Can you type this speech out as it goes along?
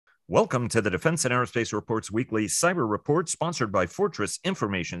Welcome to the Defense and Aerospace Report's weekly cyber report, sponsored by Fortress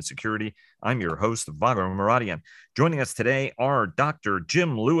Information Security. I'm your host, Vago Muradian. Joining us today are Dr.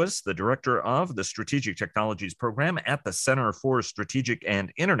 Jim Lewis, the director of the Strategic Technologies Program at the Center for Strategic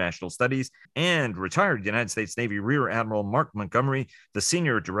and International Studies, and retired United States Navy Rear Admiral Mark Montgomery, the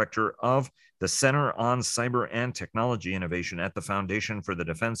senior director of the Center on Cyber and Technology Innovation at the Foundation for the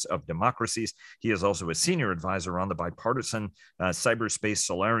Defense of Democracies. He is also a senior advisor on the bipartisan Cyberspace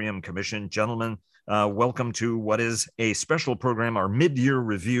Solarium Commission. Gentlemen, welcome to what is a special program, our mid-year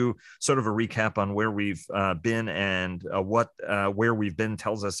review, sort of a recap on where we've been and where we've been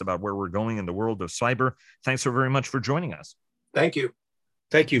tells us about where we're going in the world of cyber. Thanks so very much for joining us. Thank you.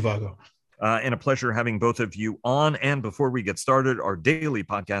 Thank you, Vago. And a pleasure having both of you on. And before we get started, our daily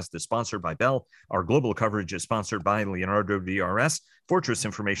podcast is sponsored by Bell. Our global coverage is sponsored by Leonardo DRS. Fortress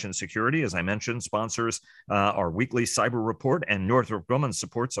Information Security, as I mentioned, sponsors our weekly cyber report, and Northrop Grumman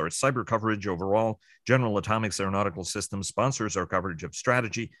supports our cyber coverage overall. General Atomics Aeronautical Systems sponsors our coverage of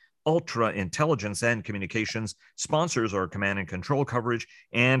strategy. Ultra Intelligence and Communications sponsors our command and control coverage,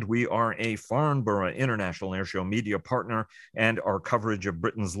 and we are a Farnborough International Airshow media partner, and our coverage of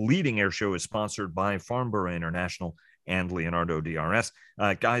Britain's leading airshow is sponsored by Farnborough International and Leonardo DRS.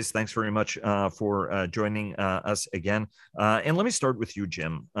 Guys, thanks very much for joining us again. And let me start with you,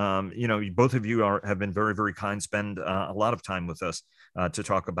 Jim. Both of you have been very, very kind, spend a lot of time with us to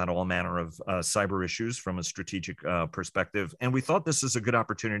talk about all manner of cyber issues from a strategic perspective. And we thought this is a good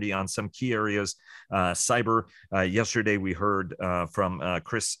opportunity on some key areas. Cyber, yesterday we heard from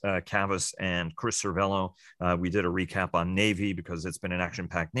Chris Cavas and Chris Cervello. We did a recap on Navy because it's been an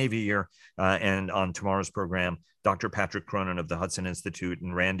action-packed Navy year. And on tomorrow's program, Dr. Patrick Cronin of the Hudson Institute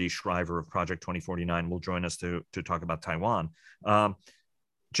and Randy Shriver of Project 2049 will join us to talk about Taiwan.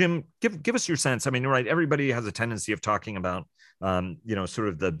 Jim, give us your sense. I mean, right, everybody has a tendency of talking about, sort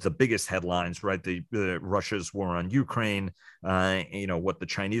of the biggest headlines, right? The Russia's war on Ukraine, what the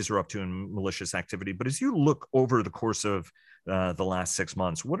Chinese are up to in malicious activity. But as you look over the course of the last 6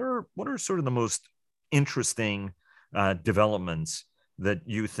 months, what are sort of the most interesting developments that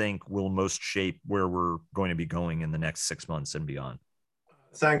you think will most shape where we're going to be going in the next 6 months and beyond?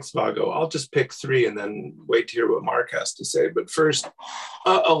 Thanks, Vago. I'll just pick three and then wait to hear what Mark has to say. But first,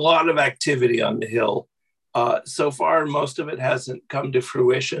 a lot of activity on the Hill. So far, most of it hasn't come to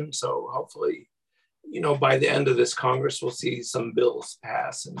fruition. So hopefully, by the end of this Congress, we'll see some bills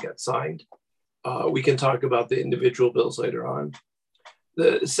pass and get signed. We can talk about the individual bills later on.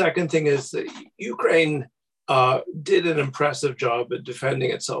 The second thing is that Ukraine did an impressive job at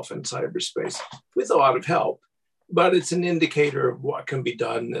defending itself in cyberspace with a lot of help, but it's an indicator of what can be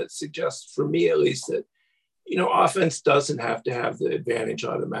done that suggests, for me at least, that, offense doesn't have to have the advantage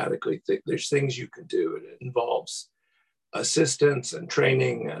automatically. There's things you can do, and it involves assistance and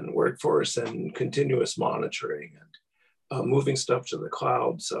training and workforce and continuous monitoring and moving stuff to the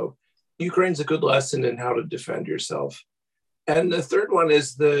cloud. So Ukraine's a good lesson in how to defend yourself. And the third one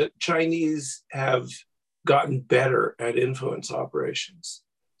is the Chinese have gotten better at influence operations.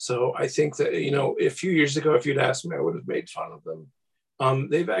 So I think that, a few years ago, if you'd asked me, I would have made fun of them.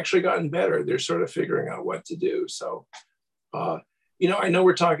 They've actually gotten better. They're sort of figuring out what to do. So, I know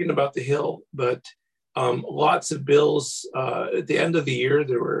we're talking about the Hill, but lots of bills. At the end of the year,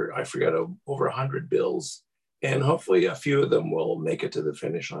 there were, I forget, over 100 bills. And hopefully a few of them will make it to the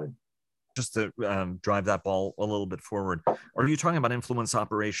finish line. Just to drive that ball a little bit forward, are you talking about influence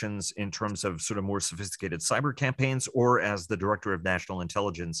operations in terms of sort of more sophisticated cyber campaigns, or as the director of national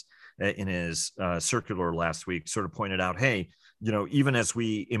intelligence in his circular last week sort of pointed out, hey, even as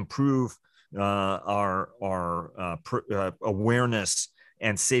we improve our awareness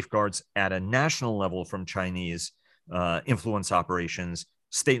and safeguards at a national level from Chinese influence operations,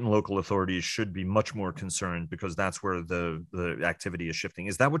 state and local authorities should be much more concerned because that's where the activity is shifting.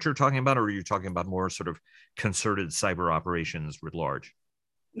 Is that what you're talking about, or are you talking about more sort of concerted cyber operations writ large?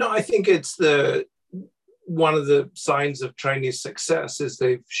 No, I think it's one of the signs of Chinese success is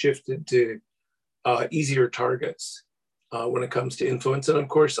they've shifted to easier targets when it comes to influence. And of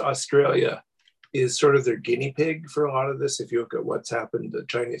course, Australia is sort of their guinea pig for a lot of this. If you look at what's happened, the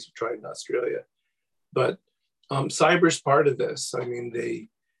Chinese have tried in Australia. But cyber's part of this. I mean,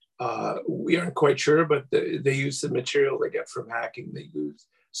 we aren't quite sure, but they use the material they get from hacking. They use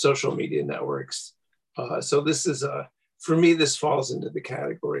social media networks. So this is, for me, this falls into the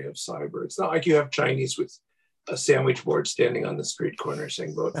category of cyber. It's not like you have Chinese with a sandwich board standing on the street corner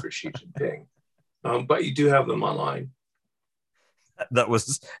saying, vote for Xi Jinping. But you do have them online. that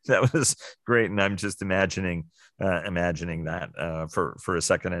was great, and I'm just imagining that for a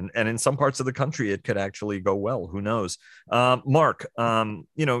second, and in some parts of the country it could actually go well. Who knows? Mark,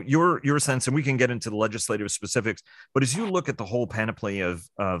 your sense, and we can get into the legislative specifics, but as you look at the whole panoply of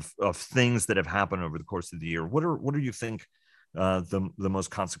things that have happened over the course of the year, what do you think the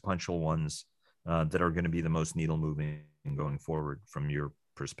most consequential ones that are going to be the most needle moving going forward from your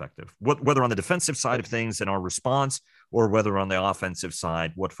perspective, whether on the defensive side of things and our response, or whether on the offensive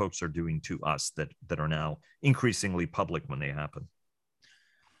side, what folks are doing to us that are now increasingly public when they happen?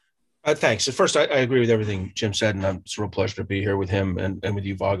 Thanks. At first, I agree with everything Jim said, and it's a real pleasure to be here with him and with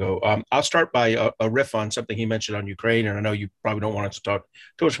you, Vago. I'll start by a riff on something he mentioned on Ukraine, and I know you probably don't want us to talk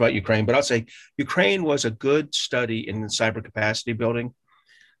too much about Ukraine, but I'll say Ukraine was a good study in cyber capacity building.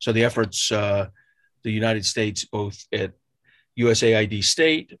 So the efforts, the United States, both at USAID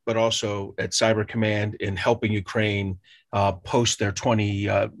state, but also at Cyber Command in helping Ukraine post their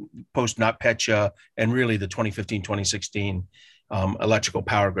post NotPetya and really the 2015-2016 electrical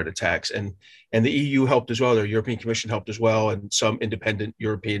power grid attacks. And the EU helped as well. The European Commission helped as well. And some independent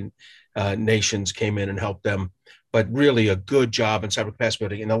European nations came in and helped them. But really a good job in cyber capacity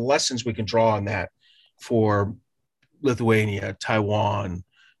building. And the lessons we can draw on that for Lithuania, Taiwan,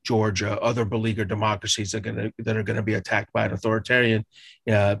 Georgia, other beleaguered democracies that are going to be attacked by an authoritarian,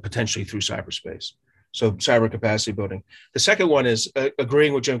 potentially through cyberspace. So cyber capacity building. The second one is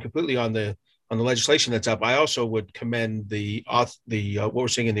agreeing with Jim completely on the legislation that's up. I also would commend the what we're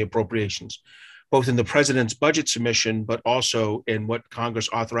seeing in the appropriations, both in the president's budget submission, but also in what Congress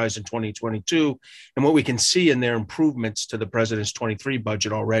authorized in 2022, and what we can see in their improvements to the president's 23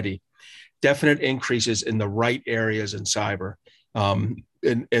 budget already. Definite increases in the right areas in cyber.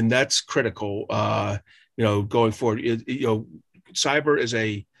 And that's critical, going forward.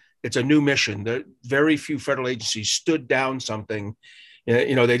 Cyber it's a new mission. Very few federal agencies stood down something.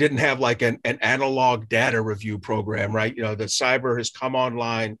 They didn't have like an analog data review program, right? The cyber has come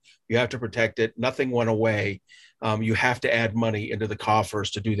online. You have to protect it. Nothing went away. You have to add money into the coffers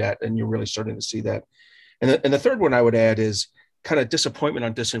to do that. And you're really starting to see that. And the third one I would add is kind of disappointment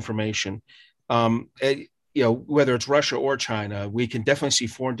on disinformation. Whether it's Russia or China, we can definitely see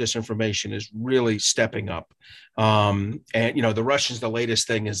foreign disinformation is really stepping up. And the Russians, the latest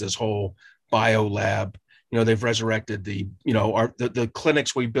thing is this whole biolab. They've resurrected the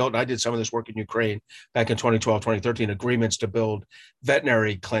clinics we built. I did some of this work in Ukraine back in 2012, 2013, agreements to build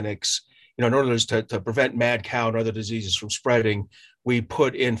veterinary clinics. In order to prevent mad cow and other diseases from spreading, we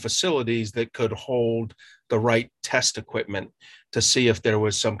put in facilities that could hold the right test equipment to see if there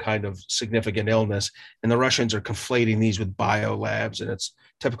was some kind of significant illness. And the Russians are conflating these with biolabs, and it's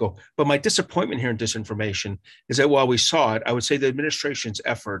typical. But my disappointment here in disinformation is that while we saw it, I would say the administration's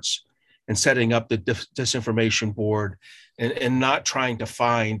efforts in setting up the disinformation board and not trying to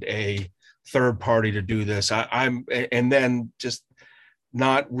find a third party to do this, and then just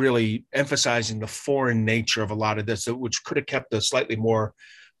not really emphasizing the foreign nature of a lot of this, which could have kept a slightly more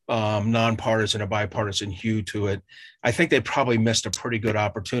nonpartisan or bipartisan hue to it. I think they probably missed a pretty good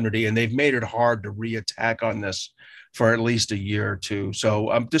opportunity, and they've made it hard to reattack on this for at least a year or two. So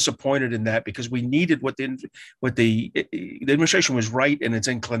I'm disappointed in that, because we needed what the administration was right in its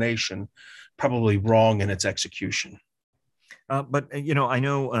inclination, probably wrong in its execution. But I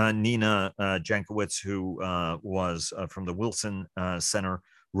know Nina Jankowicz, who was from the Wilson Center,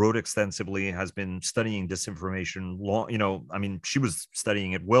 wrote extensively, has been studying disinformation long. She was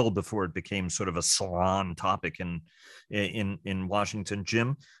studying it well before it became sort of a salon topic in Washington.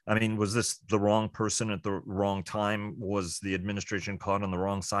 Jim, was this the wrong person at the wrong time? Was the administration caught on the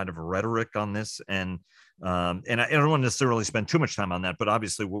wrong side of rhetoric on this? And I don't want to necessarily spend too much time on that, but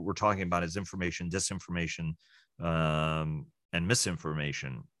obviously what we're talking about is information, disinformation, and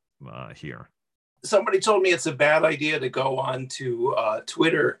misinformation here. Somebody told me it's a bad idea to go on to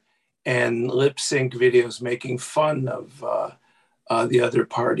Twitter and lip sync videos making fun of the other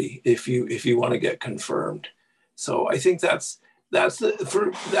party if you want to get confirmed. So I think that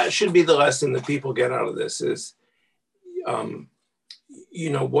should be the lesson that people get out of this is,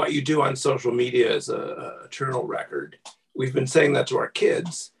 what you do on social media is a eternal record. We've been saying that to our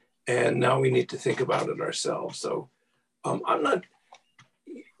kids, and now we need to think about it ourselves. So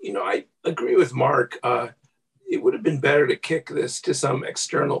I agree with Mark. It would have been better to kick this to some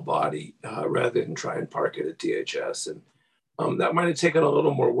external body rather than try and park it at DHS. And that might have taken a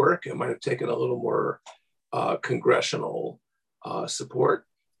little more work. It might have taken a little more congressional support,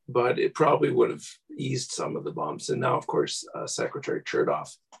 but it probably would have eased some of the bumps. And now, of course, Secretary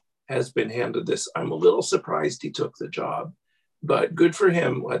Chertoff has been handed this. I'm a little surprised he took the job, but good for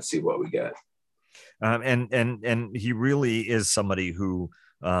him. Let's see what we get. And he really is somebody who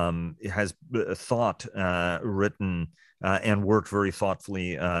has thought, written, and worked very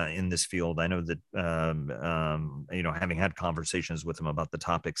thoughtfully in this field. I know that having had conversations with him about the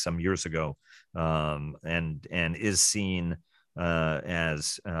topic some years ago, and is seen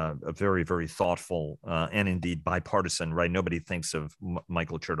as a very, very thoughtful and indeed bipartisan. Right? Nobody thinks of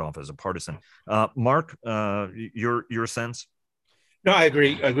Michael Chertoff as a partisan. Mark, your sense? No, I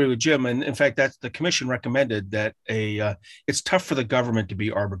agree. I agree with Jim. And in fact, that's the commission recommended that it's tough for the government to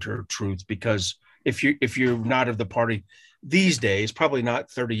be arbiter of truth, because if you're not of the party these days, probably not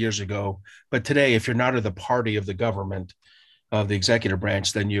 30 years ago, but today, if you're not of the party of the government, of the executive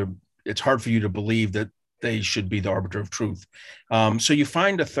branch, then it's hard for you to believe that they should be the arbiter of truth. So you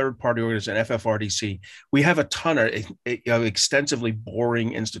find a third party organization, FFRDC. We have a ton of extensively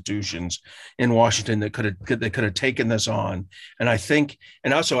boring institutions in Washington that could have taken this on. And I think,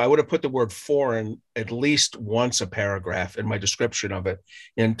 and also I would have put the word foreign at least once a paragraph in my description of it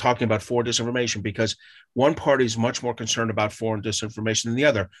in talking about foreign disinformation, because one party is much more concerned about foreign disinformation than the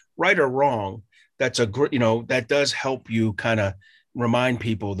other, right or wrong. That does help you kind of remind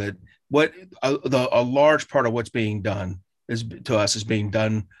people that a large part of what's being done is being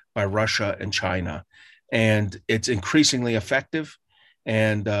done by Russia and China, and it's increasingly effective.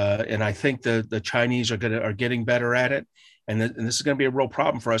 And I think the Chinese are getting better at it, and this is going to be a real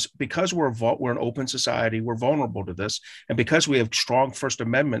problem for us because we're an open society. We're vulnerable to this, and because we have strong First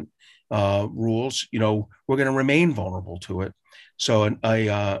Amendment rules, we're going to remain vulnerable to it. So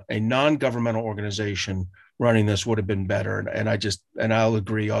a non-governmental organization running this would have been better. And I'll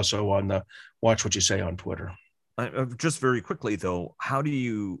agree also on the watch what you say on Twitter. Just very quickly, though, how do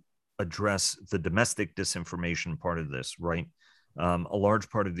you address the domestic disinformation part of this, right? A large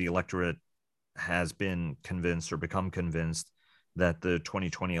part of the electorate has been convinced or become convinced that the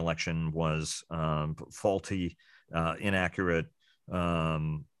 2020 election was faulty, inaccurate,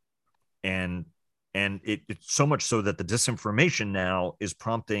 and it's so much so that the disinformation now is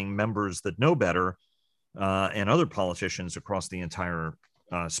prompting members that know better and other politicians across the entire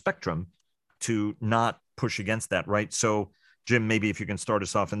spectrum to not push against that, right? So, Jim, maybe if you can start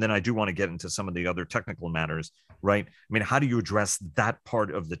us off, and then I do want to get into some of the other technical matters, right? I mean, how do you address that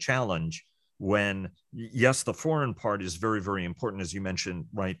part of the challenge when, yes, the foreign part is very, very important, as you mentioned,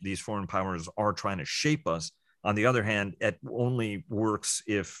 right? These foreign powers are trying to shape us. On the other hand, it only works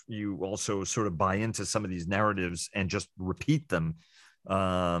if you also sort of buy into some of these narratives and just repeat them.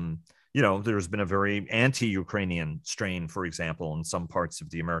 There's been a very anti-Ukrainian strain, for example, in some parts of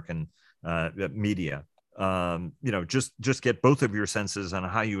the American media. Just get both of your senses on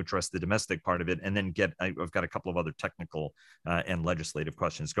how you address the domestic part of it, and then I've got a couple of other technical and legislative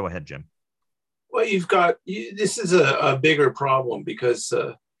questions. Go ahead, Jim. Well, this is a bigger problem because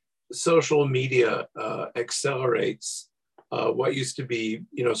social media accelerates what used to be,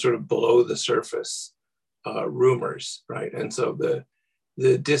 sort of below the surface rumors, right? And so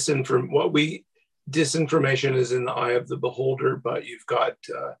disinformation is in the eye of the beholder, but you've got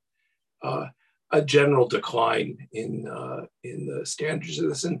a general decline in the standards of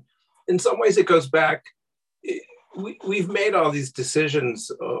this. And in some ways it goes back, we've made all these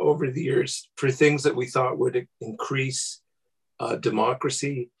decisions over the years for things that we thought would increase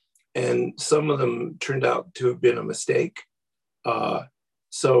democracy, and some of them turned out to have been a mistake.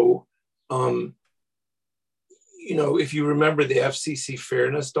 If you remember the FCC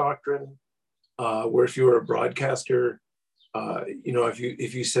fairness doctrine, where if you were a broadcaster,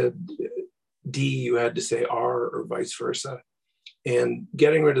 if you said D, you had to say R, or vice versa. And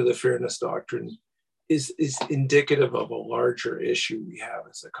getting rid of the fairness doctrine is indicative of a larger issue we have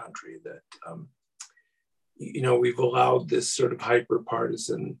as a country, that we've allowed this sort of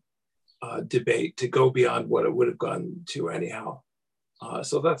hyper-partisan debate to go beyond what it would have gone to anyhow.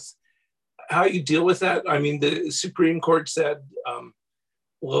 So that's how you deal with that. I mean, the Supreme Court said,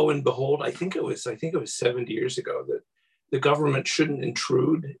 lo and behold, I think it was 70 years ago, that the government shouldn't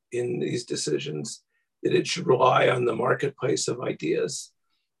intrude in these decisions, that it should rely on the marketplace of ideas.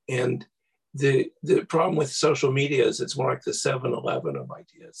 And the problem with social media is it's more like the 7-Eleven of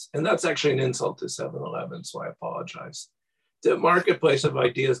ideas. And that's actually an insult to 7-Eleven, so I apologize. The marketplace of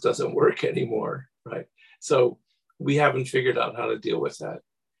ideas doesn't work anymore, right? So we haven't figured out how to deal with that.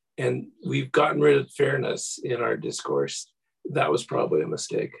 And we've gotten rid of fairness in our discourse. That was probably a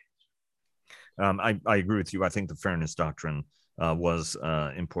mistake. I agree with you. I think the fairness doctrine was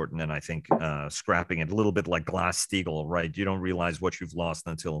important, and I think scrapping it, a little bit like Glass-Steagall, right? You don't realize what you've lost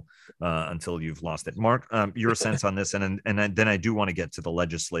until you've lost it. Mark, your sense on this, and then I do want to get to the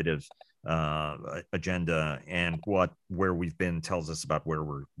legislative agenda and where we've been tells us about where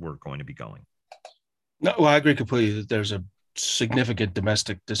we're going to be going. No, well, I agree completely that there's a significant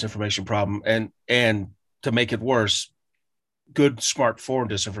domestic disinformation problem, and to make it worse, good, smart foreign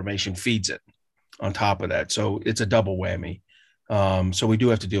disinformation feeds it on top of that. So it's a double whammy. So we do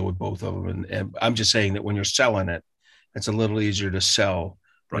have to deal with both of them. And I'm just saying that when you're selling it, it's a little easier to sell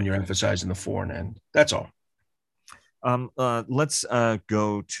when you're emphasizing the foreign end. That's all. Let's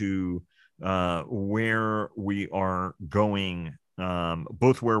go to where we are going,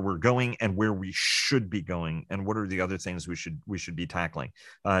 both where we're going and where we should be going, and what are the other things we should be tackling.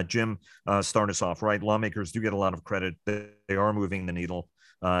 Jim, start us off. Right, lawmakers do get a lot of credit. They are moving the needle.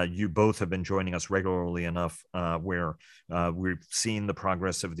 You both have been joining us regularly enough where we've seen the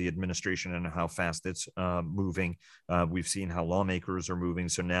progress of the administration and how fast it's moving. We've seen how lawmakers are moving.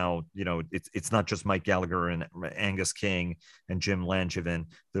 So now, it's not just Mike Gallagher and Angus King and Jim Langevin.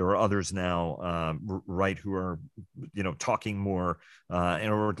 There are others now, right, who are, talking more,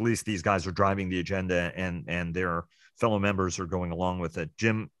 or at least these guys are driving the agenda, and their fellow members are going along with it.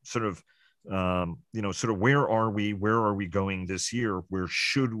 Jim, sort of where are we going this year? Where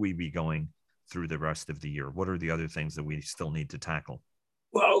should we be going through the rest of the year? What are the other things that we still need to tackle?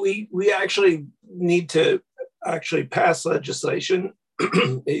 Well, we actually need to pass legislation.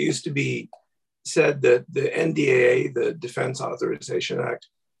 It used to be said that the NDAA, the Defense Authorization Act,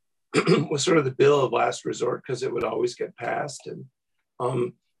 was sort of the bill of last resort because it would always get passed.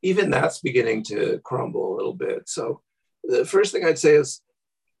 And even that's beginning to crumble a little bit. So the first thing I'd say is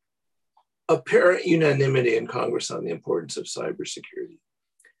apparent unanimity in Congress on the importance of cybersecurity.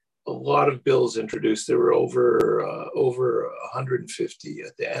 A lot of bills introduced. There were over 150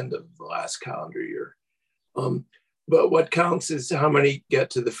 at the end of the last calendar year. But what counts is how many get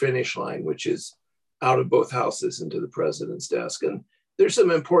to the finish line, which is out of both houses into the president's desk. And there's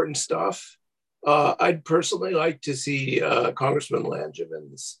some important stuff. I'd personally like to see Congressman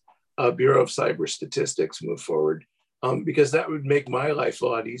Langevin's Bureau of Cyber Statistics move forward. Because that would make my life a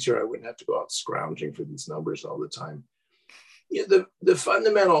lot easier. I wouldn't have to go out scrounging for these numbers all the time. The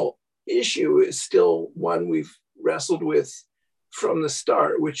fundamental issue is still one we've wrestled with from the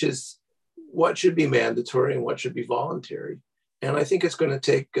start, which is what should be mandatory and what should be voluntary. And I think it's going to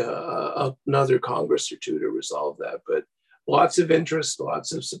take another Congress or two to resolve that. But lots of interest,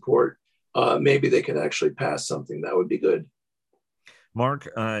 lots of support. Maybe they can actually pass something that would be good. Mark,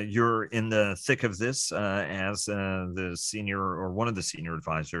 you're in the thick of this as the senior or one of the senior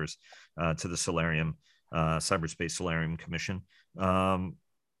advisors to the Solarium, Cyberspace Solarium Commission. Where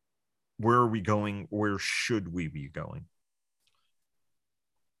are we going? Where should we be going?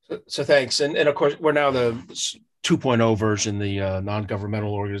 So thanks. And of course, we're now the 2.0 version, the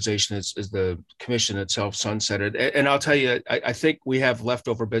non-governmental organization is the commission itself sunsetted. And I'll tell you, I think we have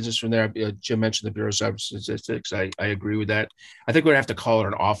leftover business from there. Jim mentioned the Bureau of Cyber Statistics. I agree with that. I think we're going to have to call it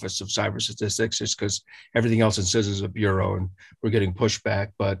an Office of Cyber Statistics just because everything else it says is a bureau and we're getting pushback.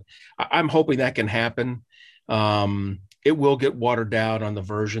 But I'm hoping that can happen. It will get watered down on the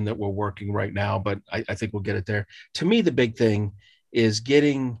version that we're working right now, but I think we'll get it there. To me, the big thing is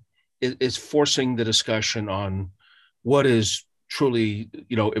forcing the discussion on what is truly,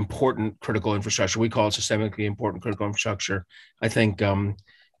 important critical infrastructure. We call it systemically important critical infrastructure. I think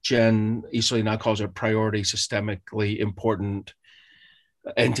Jen Easterly now calls it priority systemically important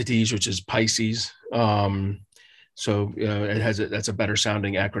entities, which is Pisces. That's a better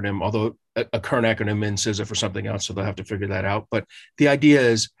sounding acronym, although a current acronym in CISA for something else, so they'll have to figure that out. But the idea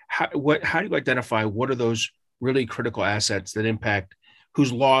is how do you identify what are those really critical assets that impact,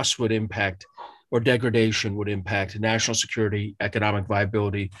 whose loss would impact or degradation would impact national security, economic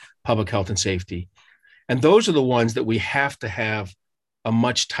viability, public health and safety. And those are the ones that we have to have a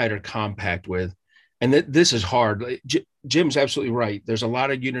much tighter compact with. And this is hard. Jim's absolutely right. There's a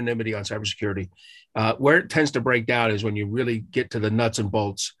lot of unanimity on cybersecurity. Where it tends to break down is when you really get to the nuts and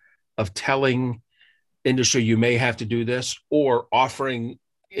bolts of telling industry you may have to do this or offering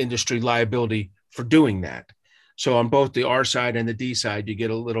industry liability for doing that. So on both the R side and the D side, you get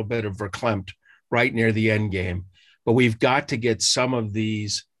a little bit of verklempt right near the end game. But we've got to get some of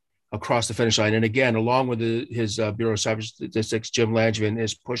these across the finish line. And again, along with his Bureau of Cyber Statistics, Jim Langevin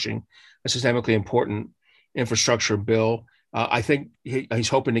is pushing a systemically important infrastructure bill. I think he's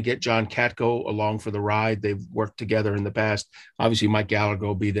hoping to get John Katko along for the ride. They've worked together in the past. Obviously, Mike Gallagher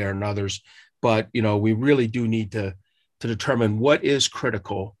will be there and others. But, we really do need to determine what is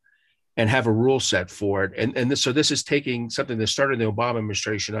critical and have a rule set for it. So this is taking something that started in the Obama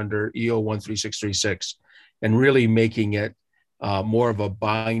administration under EO 13636 and really making it more of a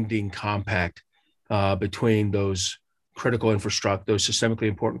binding compact between those critical infrastructure, those systemically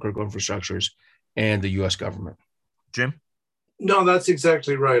important critical infrastructures and the U.S. government. Jim? No, that's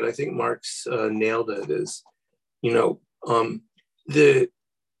exactly right. I think Mark's nailed it. Is, you know, the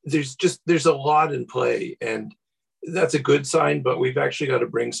there's a lot in play, and that's a good sign. But we've actually got to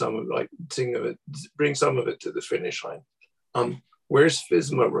bring some of it to the finish line. Where's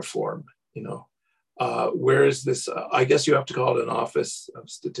FSMA reform? Where is this? I guess you have to call it an office of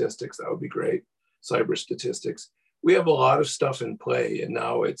statistics. That would be great. Cyber statistics. We have a lot of stuff in play, and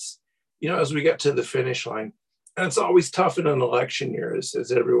now it's, as we get to the finish line, and it's always tough in an election year,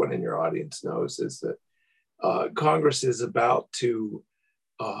 as everyone in your audience knows, is that Congress is about to,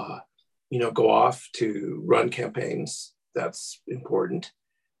 go off to run campaigns. That's important.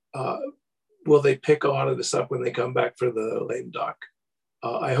 Will they pick a lot of this up when they come back for the lame duck?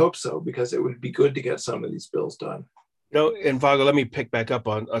 I hope so, because it would be good to get some of these bills done. And Vago, let me pick back up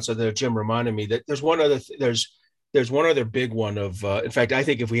on so that Jim reminded me that there's one other there's one other big one of. In fact, I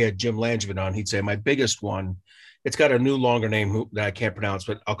think if we had Jim Langevin on, he'd say my biggest one. It's got a new longer name that I can't pronounce,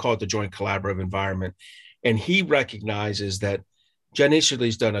 but I'll call it the Joint Collaborative Environment. And he recognizes that Jen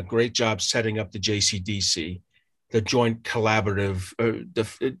Easterly's done a great job setting up the JCDC, the Joint Collaborative,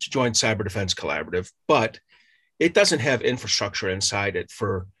 the Joint Cyber Defense Collaborative, but it doesn't have infrastructure inside it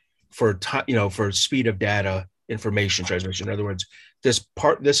for speed of data information transmission. In other words,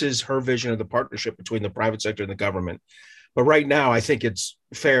 this is her vision of the partnership between the private sector and the government. But right now, I think it's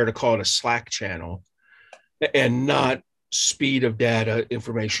fair to call it a Slack channel and not speed of data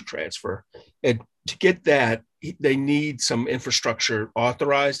information transfer. And to get that, they need some infrastructure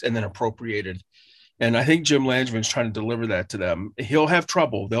authorized and then appropriated. And I think Jim Langevin's trying to deliver that to them. He'll have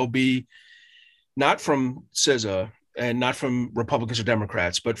trouble. They'll be not from CISA and not from Republicans or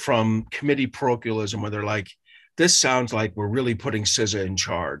Democrats, but from committee parochialism, where they're like, this sounds like we're really putting CISA in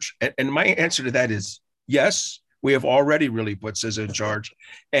charge. And my answer to that is yes, we have already really put CISA in charge.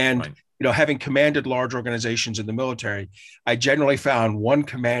 And right. Having commanded large organizations in the military, I generally found one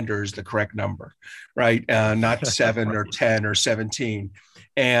commander is the correct number, right? Not 7 or 10 or 17.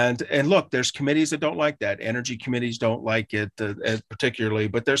 And look, there's committees that don't like that. Energy committees don't like it particularly,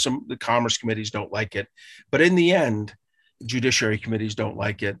 but there's the commerce committees don't like it. But in the end, judiciary committees don't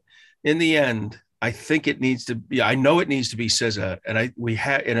like it. In the end, I think it needs to be. I know it needs to be CISA,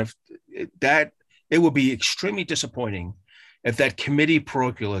 it will be extremely disappointing if that committee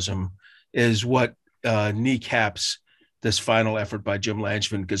parochialism is what kneecaps this final effort by Jim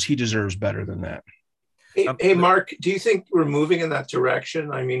Langevin, because he deserves better than that. Hey, Mark, do you think we're moving in that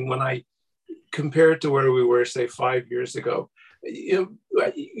direction? I mean, when I compare it to where we were, say, 5 years ago,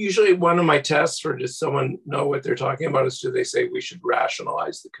 usually one of my tests for does someone know what they're talking about is, do they say we should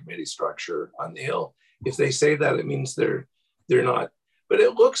rationalize the committee structure on the Hill? If they say that, it means they're not. But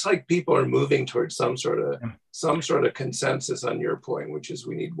it looks like people are moving towards some sort of consensus on your point, which is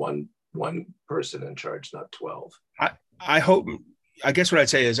we need one person in charge, not 12. I hope. I guess what I'd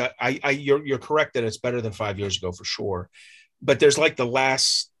say is you're correct that it's better than 5 years ago for sure, but there's like the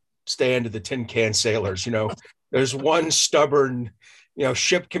last stand of the tin can sailors. There's one stubborn,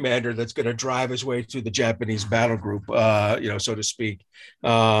 ship commander that's going to drive his way through the Japanese battle group, so to speak. So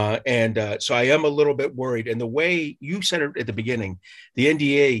I am a little bit worried. And the way you said it at the beginning, the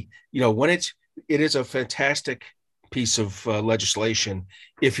NDA, when it is a fantastic piece of legislation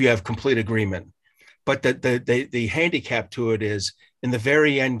if you have complete agreement. But the handicap to it is in the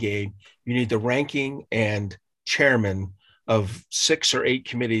very end game, you need the ranking and chairman of 6 or 8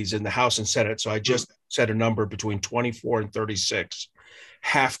 committees in the House and Senate. So I just said a number between 24 and 36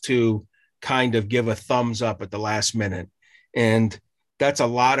 have to kind of give a thumbs up at the last minute. And that's a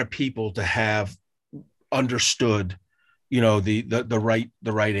lot of people to have understood, the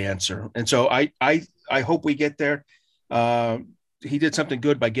right answer. And so I hope we get there. He did something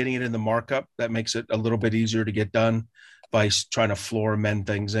good by getting it in the markup. That makes it a little bit easier to get done by trying to floor amend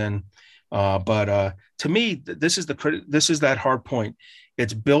things in. But to me, this is that hard point.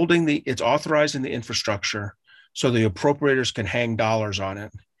 It's it's authorizing the infrastructure so the appropriators can hang dollars on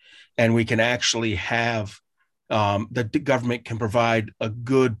it, and we can actually have the government can provide a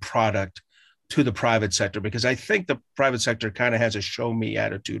good product to the private sector, because I think the private sector kind of has a show me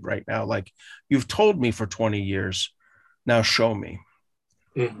attitude right now. Like, you've told me for 20 years. Now show me.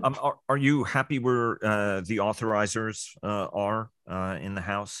 Are you happy where the authorizers are in the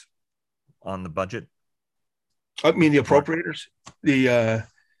House on the budget? I mean, the appropriators.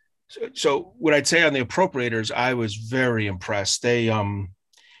 So what I'd say on the appropriators, I was very impressed. They,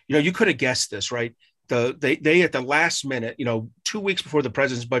 you could have guessed this, right? They at the last minute, 2 weeks before the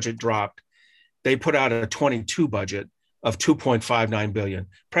president's budget dropped, they put out a 22 budget of $2.59 billion.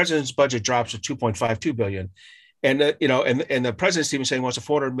 President's budget drops to $2.52 billion. And and the president's even saying, well, it's a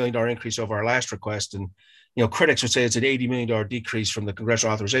 $400 million increase over our last request. And critics would say it's an $80 million decrease from the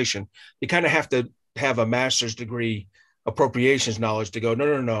congressional authorization. You kind of have to have a master's degree appropriations knowledge to go,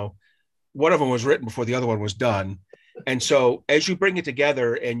 no. One of them was written before the other one was done. And so as you bring it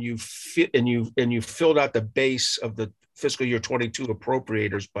together and you filled out the base of the fiscal year 22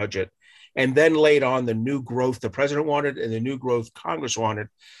 appropriators budget, and then laid on the new growth the president wanted and the new growth Congress wanted,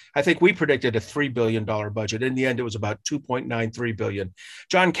 I think we predicted a $3 billion budget. In the end, it was about $2.93 billion.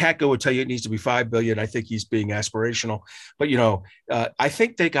 John Katko would tell you it needs to be $5 billion. I think he's being aspirational. But, I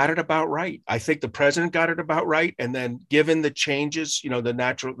think they got it about right. I think the president got it about right. And then given the changes,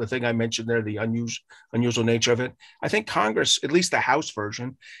 the thing I mentioned there, the unusual nature of it, I think Congress, at least the House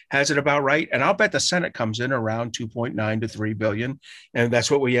version, has it about right. And I'll bet the Senate comes in around 2.9 to 3 billion. And that's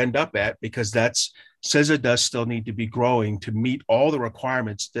what we end up at, because CISA does still need to be growing to meet all the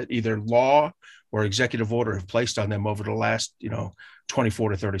requirements that either law or executive order have placed on them over the last, 24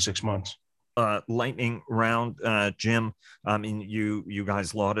 to 36 months. Lightning round, Jim. I mean, you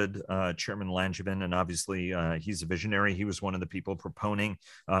guys lauded Chairman Langevin, and obviously he's a visionary. He was one of the people proponing,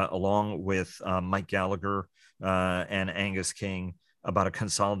 along with Mike Gallagher and Angus King, about a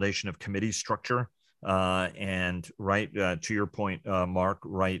consolidation of committee structure. And to your point, Mark,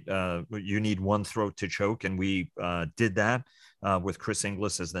 you need one throat to choke. And we did that with Chris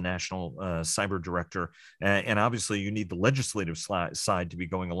Inglis as the National Cyber Director. And obviously you need the legislative side to be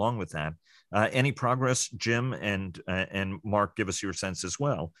going along with that. Any progress, Jim and Mark, give us your sense as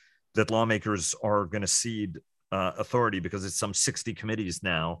well, that lawmakers are going to cede authority, because it's some 60 committees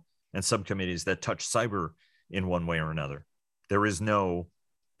now and subcommittees that touch cyber in one way or another. There is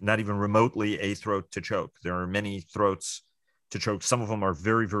not even remotely a throat to choke. There are many throats to choke. Some of them are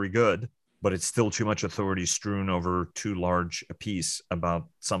very, very good, but it's still too much authority strewn over too large a piece about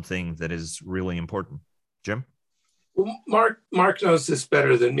something that is really important. Jim? Well, Mark knows this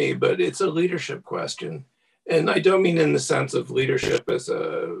better than me, but it's a leadership question. And I don't mean in the sense of leadership as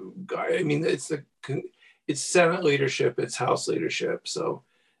a guy. I mean, it's Senate leadership, it's House leadership. So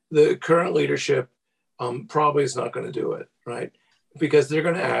the current leadership probably is not going to do it, right? Because they're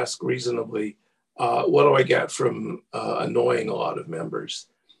going to ask reasonably, what do I get from annoying a lot of members?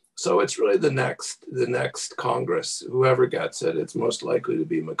 So it's really the next Congress, whoever gets it, it's most likely to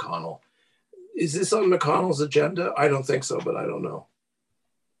be McConnell. Is this on McConnell's agenda? I don't think so, but I don't know.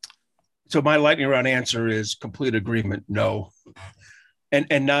 So my lightning round answer is complete agreement, no.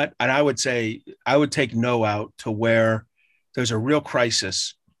 And I would say, I would take no out to where there's a real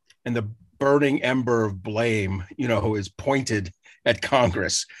crisis and the burning ember of blame, is pointed at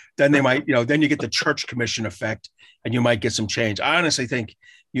Congress. Then they might, then you get the church commission effect and you might get some change. I honestly think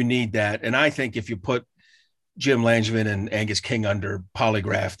you need that. And I think if you put Jim Langevin and Angus King under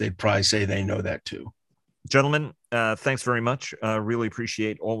polygraph, they'd probably say they know that too. Gentlemen, thanks very much. Really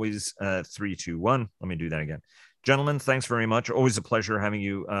appreciate always 3, 2, 1. Let me do that again. Gentlemen, thanks very much. Always a pleasure having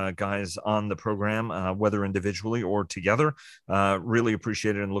you guys on the program, whether individually or together. Really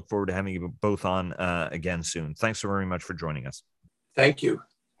appreciate it and look forward to having you both on again soon. Thanks so very much for joining us. Thank you.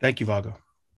 Thank you, Vago.